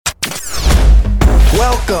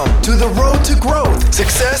Welcome to the road to growth,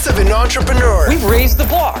 success of an entrepreneur. We've raised the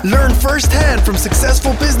bar. Learn firsthand from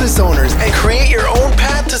successful business owners and create your own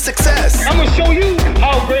path to success. I'm gonna show you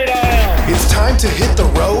how great I am. It's time to hit the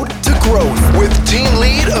road to growth with team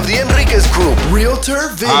lead of the Enriquez Group, Realtor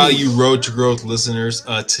Vinny. You road to growth listeners.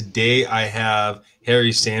 Today I have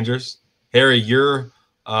Harry Sanders. Harry, you're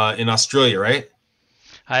in Australia, right?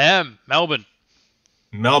 I am. Melbourne.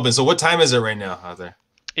 So what time is it right now out there?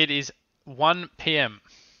 It is 1 p.m.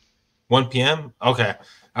 1 p.m. Okay.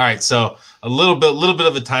 All right. So a little bit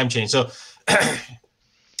of a time change. So,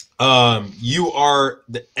 you are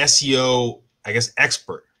the SEO, I guess,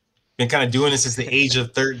 expert. Been kind of doing this since the age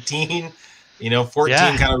of 13. 14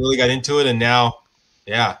 kind of really got into it, and now,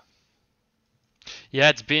 yeah. Yeah,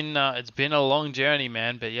 it's been a long journey,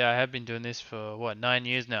 man. But yeah, I have been doing this for 9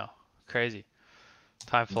 years now. Crazy.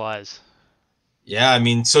 Time flies. Yeah, I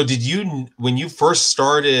mean, so did you, when you first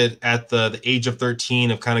started at the age of 13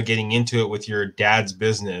 of kind of getting into it with your dad's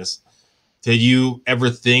business, did you ever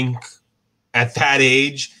think at that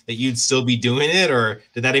age that you'd still be doing it, or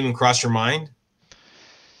did that even cross your mind?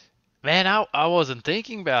 Man, I wasn't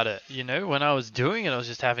thinking about it. When I was doing it, I was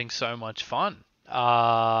just having so much fun.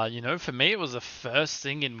 For me, it was the first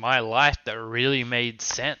thing in my life that really made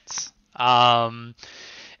sense.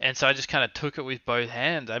 And so I just kind of took it with both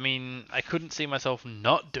hands. I mean, I couldn't see myself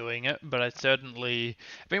not doing it, but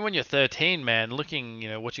when you're 13, man, looking,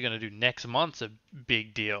 what you're going to do next month's a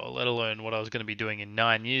big deal, let alone what I was going to be doing in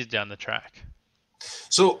 9 years down the track.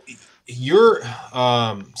 So you're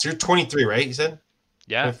 23, right? You said?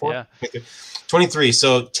 Yeah, 24? yeah. 23.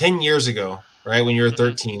 So 10 years ago, right, when you were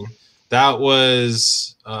 13, that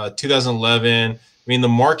was 2011. I mean, the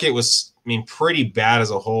market was, pretty bad as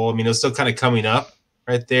a whole. It was still kind of coming up.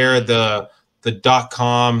 Right there, the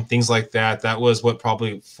 .com, things like that. That was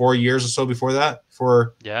probably 4 years or so before that,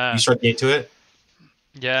 before you started getting into it?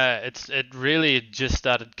 Yeah, it really just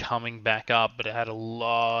started coming back up, but it had a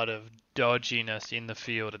lot of dodginess in the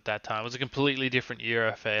field at that time. It was a completely different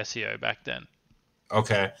era for SEO back then.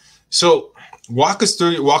 Okay. So walk us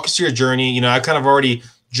through your journey. I kind of already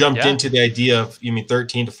jumped into the idea of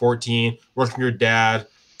 13 to 14, working with your dad.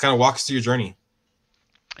 Kind of walk us through your journey.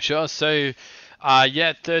 Sure. So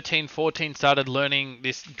 13, 14, started learning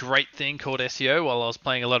this great thing called SEO while I was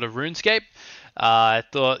playing a lot of RuneScape. I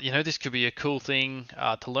thought, this could be a cool thing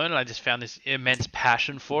to learn, and I just found this immense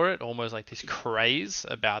passion for it, almost like this craze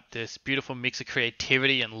about this beautiful mix of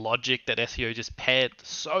creativity and logic that SEO just paired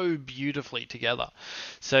so beautifully together.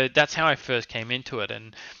 So that's how I first came into it,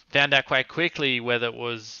 and found out quite quickly whether it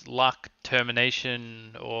was luck,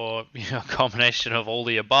 determination, or a combination of all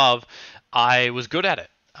the above, I was good at it.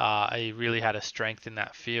 I really had a strength in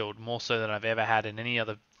that field, more so than I've ever had in any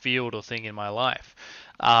other field or thing in my life.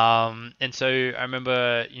 And so I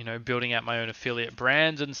remember, building out my own affiliate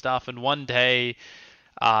brands and stuff. And one day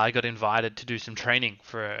I got invited to do some training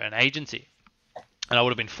for an agency. And I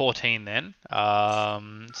would have been 14 then.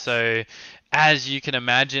 So as you can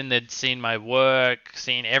imagine, they'd seen my work,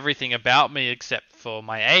 seen everything about me except for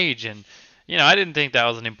my age. And I didn't think that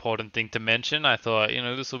was an important thing to mention. I thought,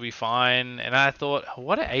 this will be fine. And I thought,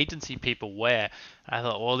 what do agency people wear? I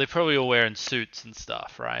thought, well, they're probably all wearing suits and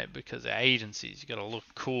stuff, right? Because they're agencies. You got to look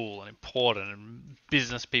cool and important. And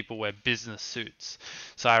business people wear business suits.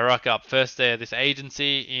 So I rock up first day of this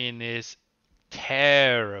agency in this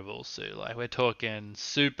terrible suit. Like, we're talking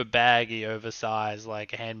super baggy, oversized,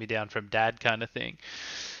 like a hand-me-down from dad kind of thing.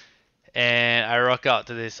 And I rock up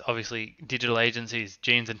to this, obviously, digital agencies,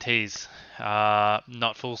 jeans and tees,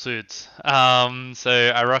 not full suits.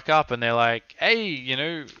 So I rock up and they're like,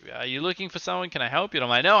 hey, are you looking for someone? Can I help you? And I'm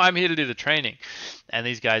like, no, I'm here to do the training. And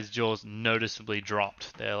these guys' jaws noticeably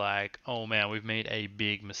dropped. They're like, oh man, we've made a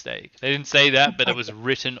big mistake. They didn't say that, but it was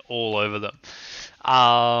written all over them.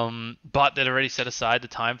 But they'd already set aside the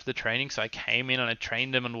time for the training, so I came in and I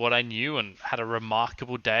trained them on what I knew and had a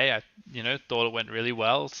remarkable day. I, thought it went really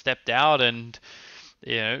well. Stepped out and,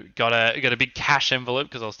 got a big cash envelope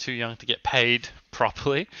because I was too young to get paid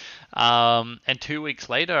properly. And 2 weeks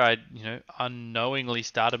later, I, unknowingly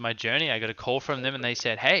started my journey. I got a call from them and they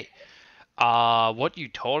said, hey, what you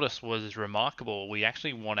taught us was remarkable. We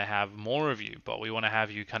actually want to have more of you, but we want to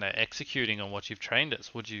have you kind of executing on what you've trained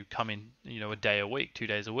us. Would you come in, a day a week, 2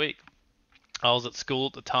 days a week? I was at school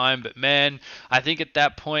at the time, but man, I think at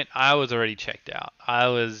that point I was already checked out. I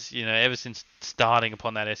was, ever since starting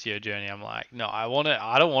upon that SEO journey, I'm like, no, I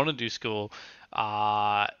don't want to do school.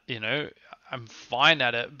 I'm fine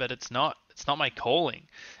at it, but it's not my calling.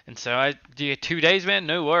 And so I 2 days, man,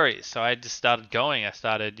 no worries. So I just started going. I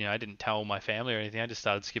didn't tell my family or anything. I just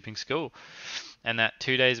started skipping school. and that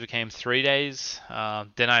 2 days became 3 days.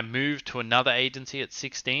 Then I moved to another agency at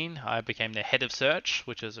 16. I became the head of search,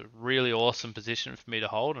 which is a really awesome position for me to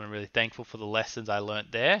hold, and I'm really thankful for the lessons I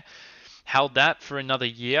learnt there. Held that for another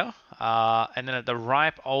year, and then at the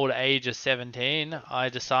ripe old age of 17, I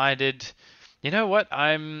decided, you know what,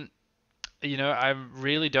 I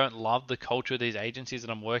really don't love the culture of these agencies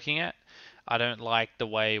that I'm working at. I don't like the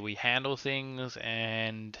way we handle things,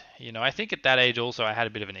 and I think at that age also I had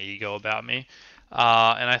a bit of an ego about me,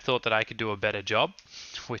 and I thought that I could do a better job,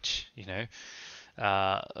 which is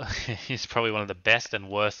probably one of the best and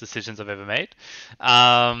worst decisions I've ever made.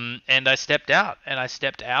 And I stepped out,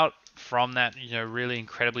 from that really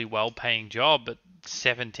incredibly well-paying job at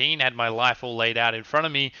 17, had my life all laid out in front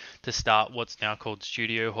of me to start what's now called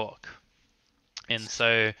Studio Hawk. And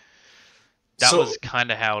so that was kind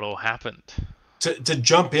of how it all happened. To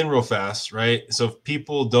jump in real fast, right? So if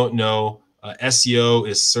people don't know, SEO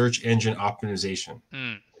is search engine optimization.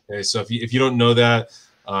 Okay, so if you don't know that,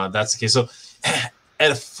 that's the case. So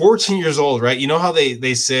at 14 years old, right? You know how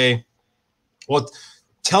they say, well,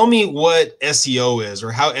 tell me what SEO is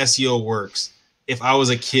or how SEO works if I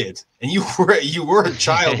was a kid. And you were a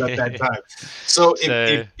child at that time. So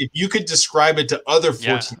if you could describe it to other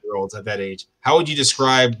 14-year-olds at that age, how would you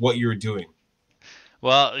describe what you were doing?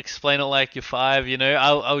 Well, explain it like you're 5,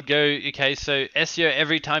 I would go, okay, so SEO,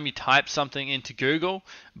 every time you type something into Google,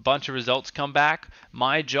 a bunch of results come back.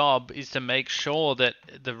 My job is to make sure that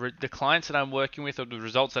the clients that I'm working with, or the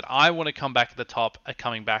results that I want to come back at the top, are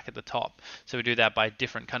coming back at the top. So we do that by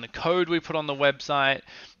different kind of code we put on the website,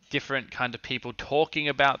 different kind of people talking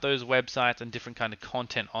about those websites, and different kind of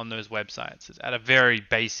content on those websites. It's at a very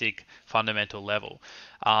basic, fundamental level.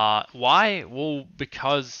 Why? Well,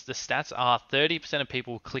 because the stats are 30% of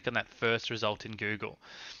people click on that first result in Google.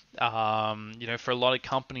 For a lot of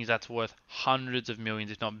companies, that's worth hundreds of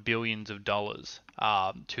millions, if not billions of dollars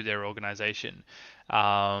to their organization.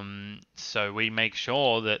 So we make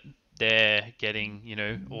sure that they're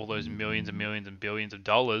getting, all those millions and millions and billions of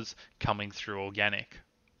dollars coming through organic.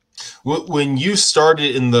 When you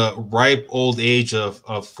started in the ripe old age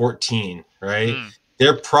of 14, right?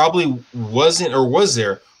 There probably wasn't, or was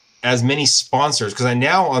there, as many sponsors? Because I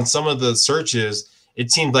now on some of the searches,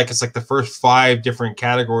 it seems like it's like the first 5 different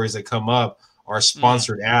categories that come up are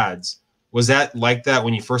sponsored ads. Was that like that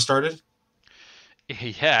when you first started?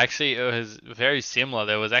 Yeah, actually, it was very similar.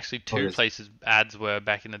 There was actually 2 places ads were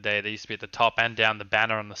back in the day. They used to be at the top and down the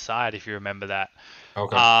banner on the side, if you remember that.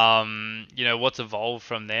 Okay. What's evolved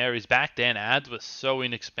from there is back then ads were so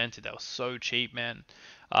inexpensive. They were so cheap, man.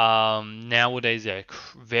 Nowadays they're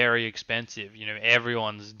very expensive.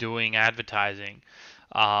 Everyone's doing advertising.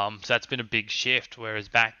 So that's been a big shift. Whereas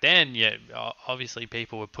back then, obviously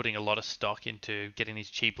people were putting a lot of stock into getting these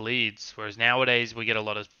cheap leads. Whereas nowadays we get a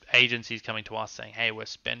lot of agencies coming to us saying, hey, we're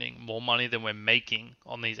spending more money than we're making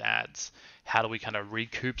on these ads. How do we kind of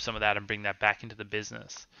recoup some of that and bring that back into the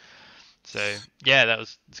business? So yeah,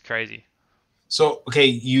 it's crazy. So, okay,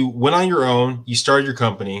 you went on your own, you started your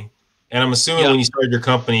company, and I'm assuming when you started your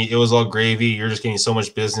company, it was all gravy. You're just getting so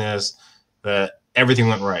much business that everything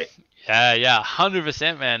went right. Yeah,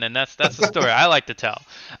 100%, man, and that's the story I like to tell.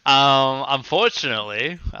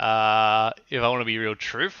 Unfortunately, if I want to be real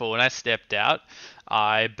truthful, when I stepped out,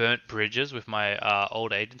 I burnt bridges with my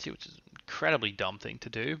old agency, which is an incredibly dumb thing to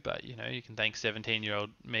do, but you can thank 17-year-old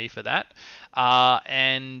me for that.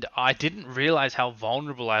 And I didn't realize how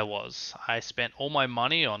vulnerable I was. I spent all my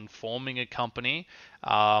money on forming a company.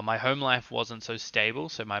 My home life wasn't so stable,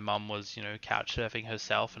 so my mum was, couch surfing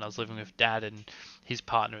herself, and I was living with Dad and his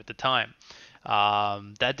partner at the time.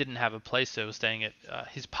 Dad didn't have a place, so I was staying at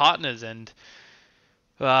his partner's, and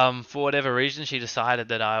for whatever reason, she decided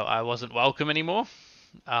that I wasn't welcome anymore.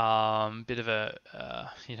 Bit of a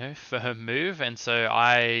firm move, and so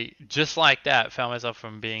I, just like that, found myself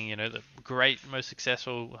from being the great, most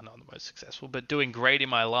successful, well, not the most successful, but doing great in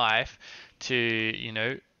my life,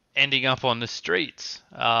 to ending up on the streets.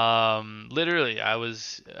 Literally,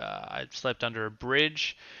 I slept under a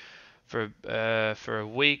bridge for a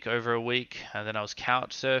week, over a week, and then I was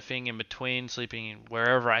couch surfing in between, sleeping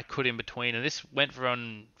wherever I could in between, and this went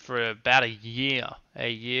for about a year.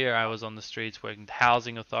 I was on the streets working with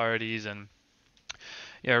housing authorities, and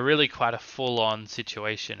really quite a full-on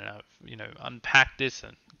situation. And I've unpacked this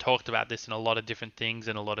and talked about this in a lot of different things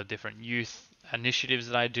and a lot of different youth initiatives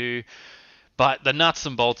that I do. But the nuts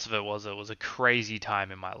and bolts of it was a crazy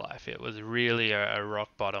time in my life. It was really a rock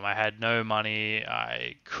bottom. I had no money.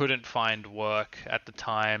 I couldn't find work at the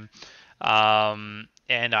time.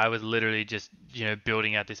 And I was literally just,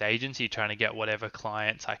 building out this agency, trying to get whatever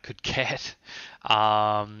clients I could get.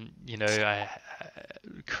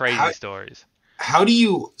 Crazy stories. how do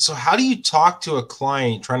you talk to a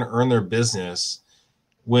client trying to earn their business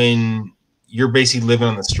when you're basically living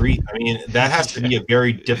on the street? I mean, that has to be a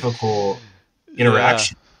very difficult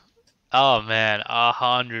interaction. Yeah. Oh man,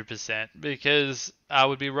 100%. Because I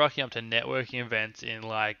would be rocking up to networking events in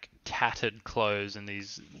like tattered clothes and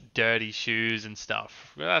these dirty shoes and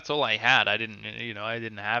stuff. That's all I had. I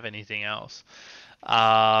didn't have anything else.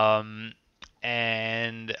 Um,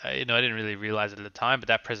 and I didn't really realize it at the time, but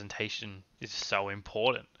that presentation is so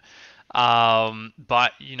important.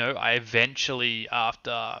 But I eventually,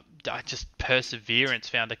 after I just perseverance,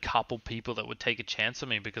 found a couple people that would take a chance on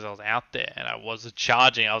me because I was out there and I was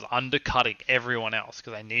undercutting everyone else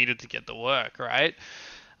because I needed to get the work, right?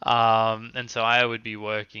 And so I would be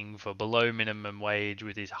working for below minimum wage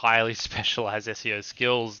with these highly specialized SEO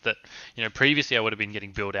skills that, previously I would have been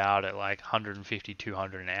getting billed out at like 150,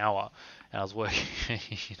 200 an hour, and I was working,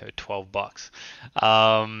 $12.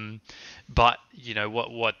 But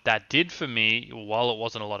what that did for me, while it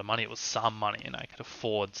wasn't a lot of money, it was some money, and I could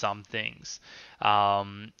afford some things.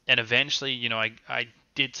 And eventually, I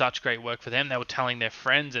did such great work for them. They were telling their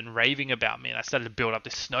friends and raving about me, and I started to build up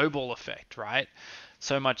this snowball effect, right?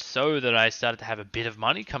 So much so that I started to have a bit of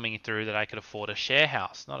money coming through that I could afford a share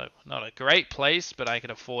house. Not a great place, but I could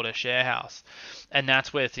afford a share house. And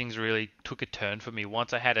that's where things really took a turn for me.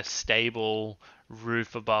 Once I had a stable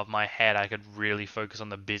roof above my head, I could really focus on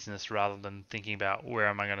the business rather than thinking about where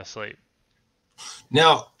am I going to sleep.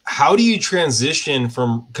 Now, how do you transition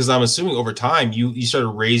from, because I'm assuming over time you started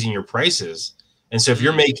raising your prices. And so if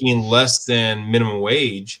you're making less than minimum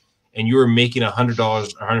wage and you were making $100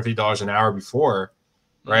 or $150 an hour before,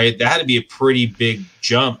 right? That had to be a pretty big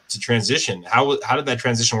jump to transition. How did that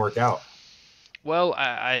transition work out? Well,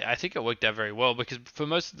 I think it worked out very well because for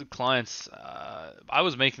most of the clients, I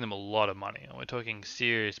was making them a lot of money. We're talking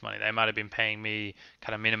serious money. They might have been paying me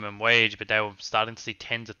kind of minimum wage, but they were starting to see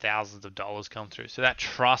tens of thousands of dollars come through. So that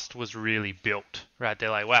trust was really built, right?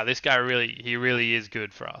 They're like, wow, this guy really is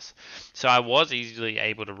good for us. So I was easily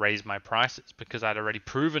able to raise my prices because I'd already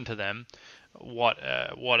proven to them what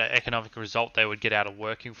an economic result they would get out of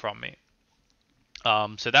working from me.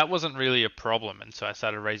 So that wasn't really a problem, and so I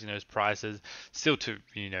started raising those prices still to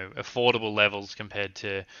affordable levels compared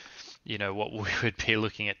to what we would be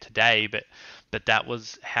looking at today, but that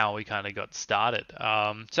was how we kind of got started.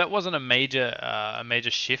 So it wasn't a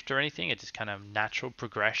major shift or anything. It's just kind of natural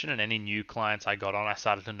progression, and any new clients I got on, I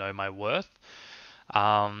started to know my worth.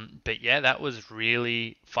 But yeah, that was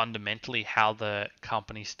really fundamentally how the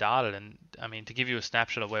company started. And I mean, to give you a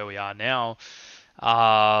snapshot of where we are now,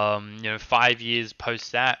 5 years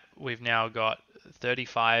post that, we've now got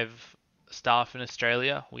 35 staff in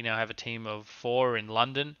Australia. We now have a team of 4 in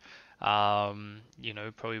London.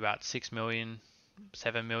 Probably about 6 million,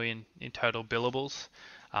 7 million in total billables.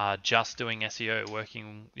 Just doing SEO,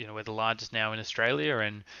 working, we're the largest now in Australia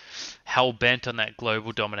and hell bent on that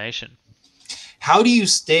global domination. How do you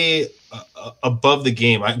stay above the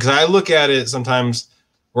game? Because I look at it sometimes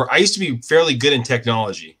where I used to be fairly good in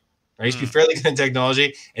technology. I used to be fairly good in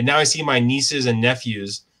technology, and now I see my nieces and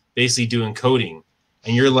nephews basically doing coding.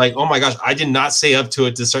 And you're like, oh my gosh, I did not stay up to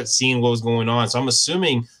it to start seeing what was going on. So I'm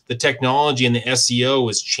assuming the technology and the SEO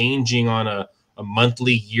is changing on a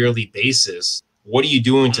monthly, yearly basis. What are you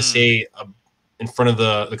doing to stay in front of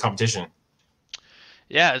the competition?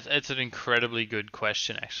 Yeah, it's an incredibly good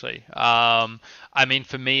question, actually. I mean,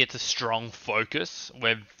 for me, it's a strong focus.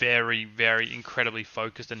 We're very, very incredibly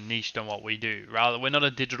focused and niched on what we do. We're not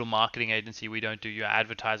a digital marketing agency. We don't do your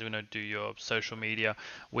advertising. We don't do your social media.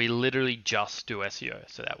 We literally just do SEO.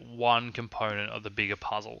 So that one component of the bigger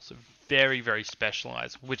puzzle. So very, very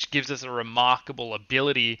specialized, which gives us a remarkable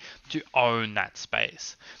ability to own that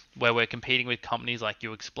space. Where we're competing with companies like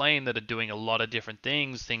you explained that are doing a lot of different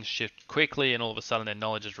things shift quickly and all of a sudden their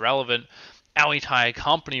knowledge is relevant. Our entire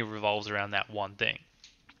company revolves around that one thing.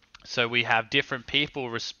 So we have different people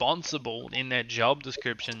responsible in their job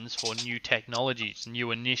descriptions for new technologies,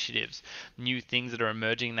 new initiatives, new things that are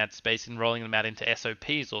emerging in that space and rolling them out into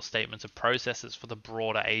SOPs or statements of processes for the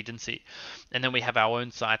broader agency. And then we have our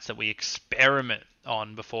own sites that we experiment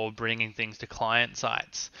on before bringing things to client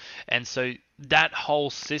sites. And so that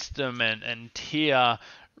whole system and tier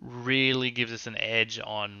really gives us an edge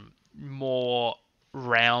on more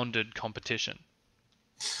rounded competition.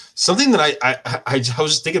 Something that I was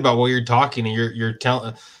just thinking about while you're talking and you're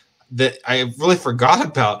telling that I really forgot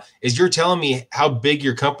about is you're telling me how big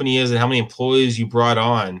your company is and how many employees you brought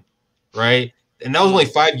on, right? And that was only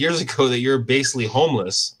 5 years ago that you're basically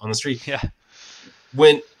homeless on the street. Yeah.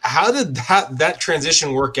 How did that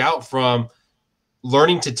transition work out from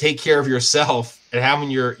learning to take care of yourself and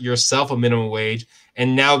having yourself a minimum wage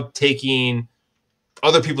and now taking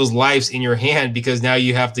other people's lives in your hand, because now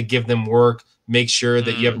you have to give them work, make sure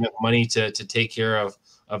that you have enough money to take care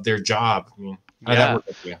of their job. I mean, how did that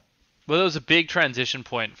work for you? Well, there was a big transition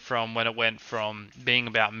point from when it went from being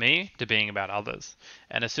about me to being about others.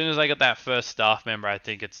 And as soon as I got that first staff member, I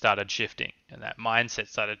think it started shifting and that mindset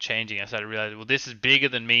started changing. I started realizing, well, this is bigger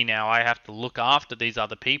than me now. I have to look after these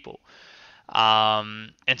other people.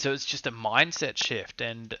 And so it's just a mindset shift.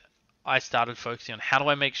 And I started focusing on how do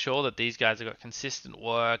I make sure that these guys have got consistent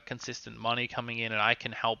work, consistent money coming in, and I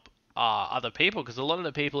can help other people, because a lot of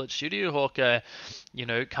the people at Studio Hawk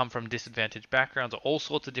come from disadvantaged backgrounds or all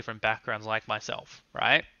sorts of different backgrounds like myself,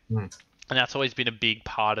 right? And that's always been a big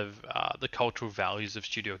part of the cultural values of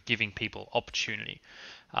Studio, giving people opportunity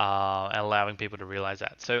and allowing people to realize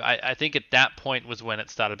that. So I think at that point was when it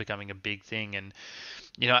started becoming a big thing. And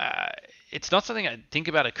it's not something I think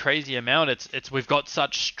about a crazy amount. It's we've got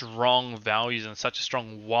such strong values and such a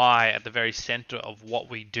strong why at the very center of what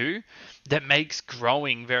we do that makes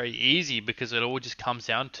growing very easy, because it all just comes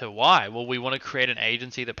down to why. Well, we want to create an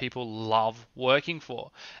agency that people love working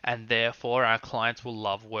for, and therefore our clients will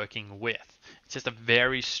love working with. It's just a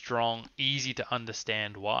very strong, easy to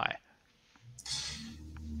understand why.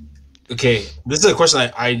 Okay, this is a question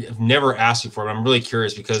I've never asked you before, but I'm really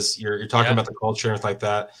curious because you're talking about the culture and stuff like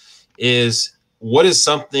that. What is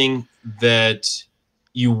something that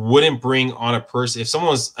you wouldn't bring on a person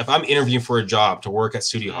if I'm interviewing for a job to work at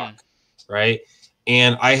Studio Hawk, right?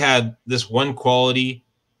 And I had this one quality,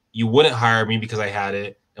 you wouldn't hire me because I had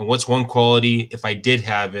it. And what's one quality, if I did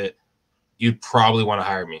have it, you'd probably want to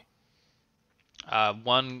hire me?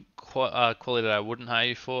 One quality that I wouldn't hire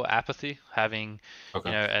you for: apathy. Having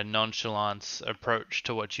a nonchalance approach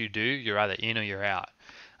to what you do. You're either in or you're out.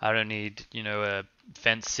 I don't need a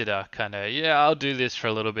fence sitter kind of, I'll do this for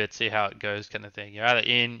a little bit, see how it goes kind of thing. You're either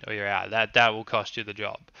in or you're out. That will cost you the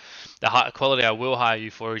job. The quality I will hire you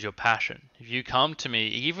for is your passion. If you come to me,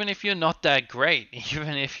 even if you're not that great,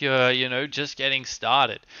 even if you're just getting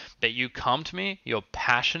started, but you come to me, you're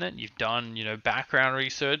passionate, you've done background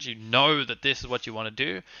research, you know that this is what you want to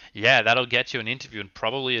do, that'll get you an interview and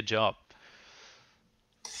probably a job.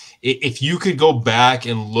 If you could go back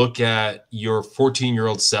and look at your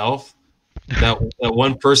 14-year-old self, that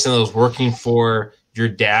one person that was working for your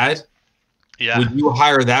dad, would you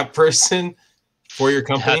hire that person for your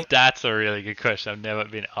company? That's a really good question. I've never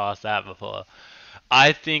been asked that before.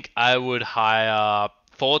 I think I would hire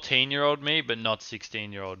 14-year-old me, but not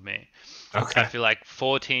 16-year-old me. Okay. I feel like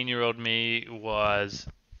 14-year-old me was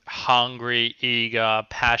hungry, eager,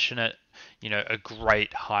 passionate, a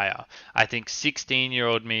great hire. I think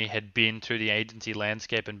 16-year-old me had been through the agency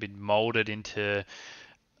landscape and been molded into,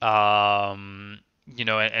 and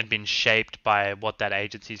been shaped by what that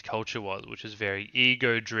agency's culture was, which is very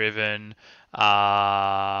ego-driven,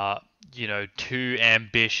 too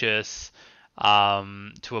ambitious,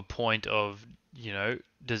 to a point of,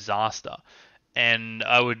 disaster. And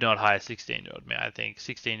I would not hire 16-year-old me. I think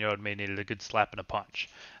 16-year-old me needed a good slap and a punch.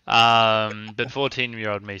 But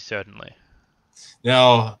 14-year-old me, certainly.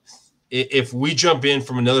 Now, if we jump in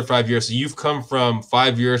from another 5 years, so you've come from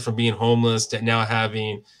 5 years from being homeless to now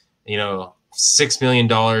having, $6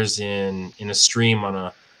 million in a stream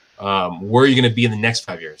on where are you going to be in the next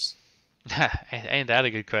 5 years? Ain't that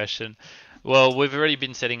a good question? Well, we've already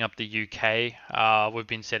been setting up the UK. We've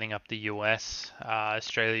been setting up the US.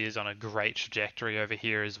 Australia is on a great trajectory over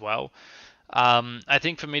here as well. I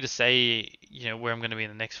think for me to say, where I'm going to be in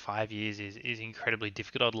the next 5 years is incredibly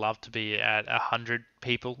difficult. I'd love to be at 100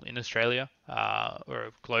 people in Australia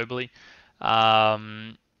or globally.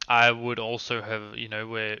 I would also have,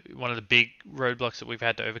 where one of the big roadblocks that we've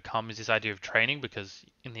had to overcome is this idea of training, because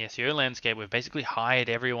in the SEO landscape, we've basically hired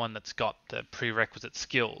everyone that's got the prerequisite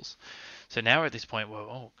skills. So now we're at this point where,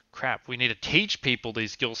 oh crap, we need to teach people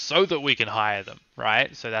these skills so that we can hire them,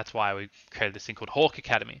 right? So that's why we created this thing called Hawk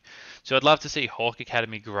Academy. So I'd love to see Hawk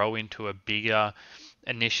Academy grow into a bigger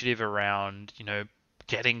initiative around,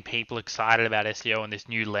 getting people excited about SEO and this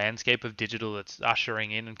new landscape of digital that's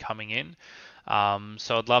ushering in and coming in.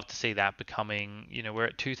 So I'd love to see that becoming, we're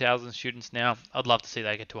at 2,000 students now. I'd love to see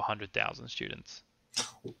that get to 100,000 students.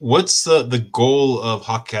 What's the goal of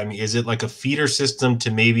Hawk Academy? Is it like a feeder system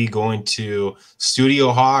to maybe going to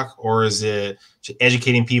Studio Hawk, or is it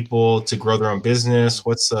educating people to grow their own business?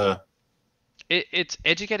 It's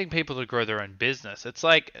educating people to grow their own business. It's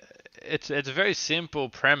like, it's a very simple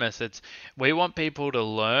premise. We want people to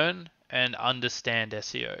learn and understand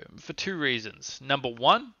SEO for two reasons. Number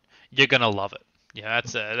one, you're going to love it.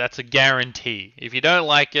 That's a guarantee. If you don't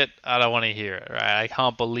like it, I don't want to hear it, right? I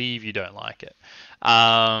can't believe you don't like it.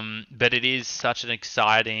 But it is such an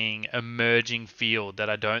exciting, emerging field that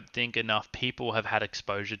I don't think enough people have had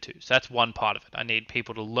exposure to. So that's one part of it. I need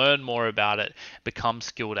people to learn more about it, become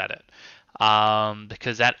skilled at it.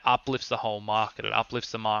 Because that uplifts the whole market. It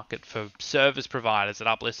uplifts the market for service providers. It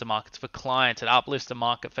uplifts the markets for clients. It uplifts the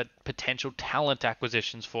market for potential talent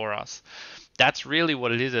acquisitions for us. That's really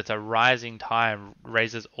what it is. It's a rising tide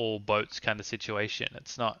raises all boats kind of situation.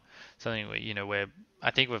 It's not something where I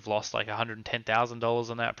think we've lost like $110,000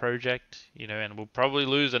 on that project, and we'll probably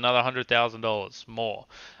lose another $100,000 more.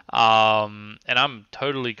 And I'm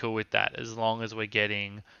totally cool with that as long as we're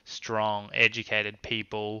getting strong, educated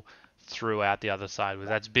people throughout the other side, whether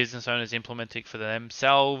that's business owners implementing for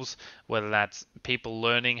themselves, whether that's people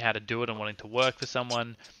learning how to do it and wanting to work for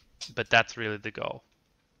someone, but that's really the goal.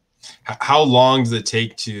 How long does it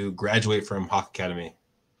take to graduate from Hawk Academy?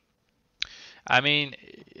 I mean,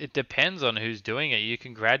 it depends on who's doing it. You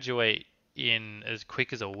can graduate in as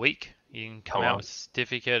quick as a week. You can come out with a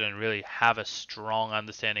certificate and really have a strong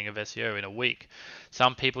understanding of SEO in a week.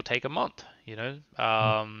 Some people take a month,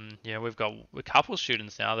 we've got a couple of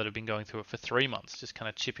students now that have been going through it for 3 months, just kind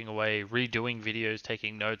of chipping away, redoing videos,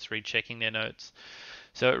 taking notes, rechecking their notes.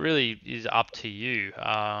 So it really is up to you.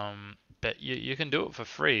 But you can do it for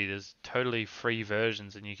free. There's totally free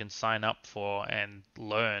versions, and you can sign up for and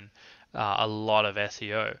learn a lot of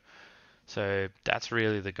SEO. So that's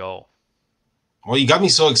really the goal. Well, you got me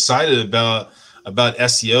so excited about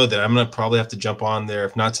SEO that I'm going to probably have to jump on there,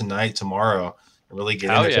 if not tonight, tomorrow, and really get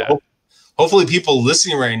in there. Yeah. So hopefully people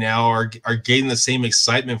listening right now are getting the same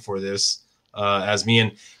excitement for this as me.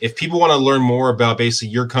 And if people want to learn more about basically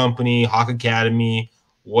your company, Hawk Academy,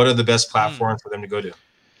 what are the best platforms for them to go to?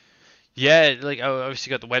 Yeah, like obviously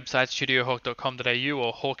got the website, studiohawk.com.au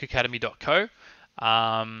or hawkacademy.co.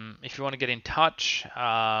 If you want to get in touch,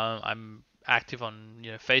 I'm active on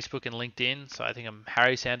Facebook and LinkedIn. So I think I'm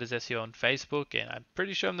Harry Sanders SEO on Facebook, and I'm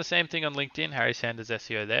pretty sure I'm the same thing on LinkedIn, Harry Sanders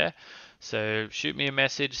SEO there. So shoot me a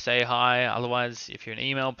message, say hi. Otherwise, if you're an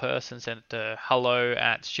email person, send it to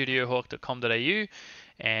hello@studiohawk.com.au,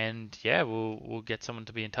 and yeah, we'll get someone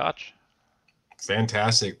to be in touch.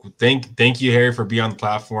 Fantastic. Thank you, Harry, for being on the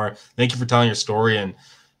platform. Thank you for telling your story. And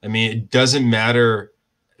I mean, it doesn't matter,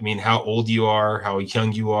 how old you are, how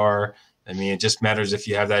young you are. It just matters if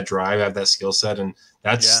you have that drive, have that skill set. And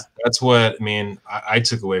that's what, I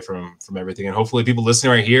took away from everything. And hopefully people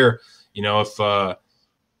listening right here, if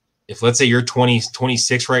let's say you're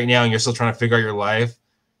 26 right now and you're still trying to figure out your life,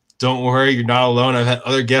 don't worry, you're not alone. I've had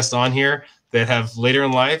other guests on here that have later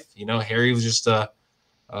in life, Harry was just a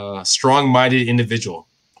strong-minded individual.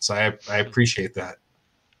 So I appreciate that.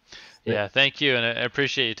 Yeah, thank you. And I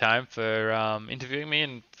appreciate your time for interviewing me,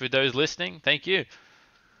 and for those listening, thank you.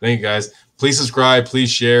 Thank you, guys. Please subscribe, please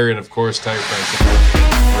share, and of course, tell your friends.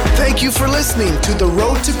 Thank you for listening to The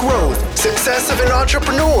Road to Growth, Success of an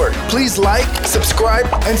Entrepreneur. Please like, subscribe,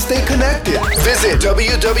 and stay connected. Visit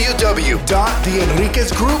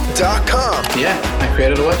www.theenriquezgroup.com. Yeah, I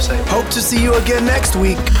created a website. Hope to see you again next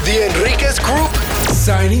week. The Enriquez Group,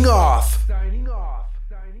 signing off.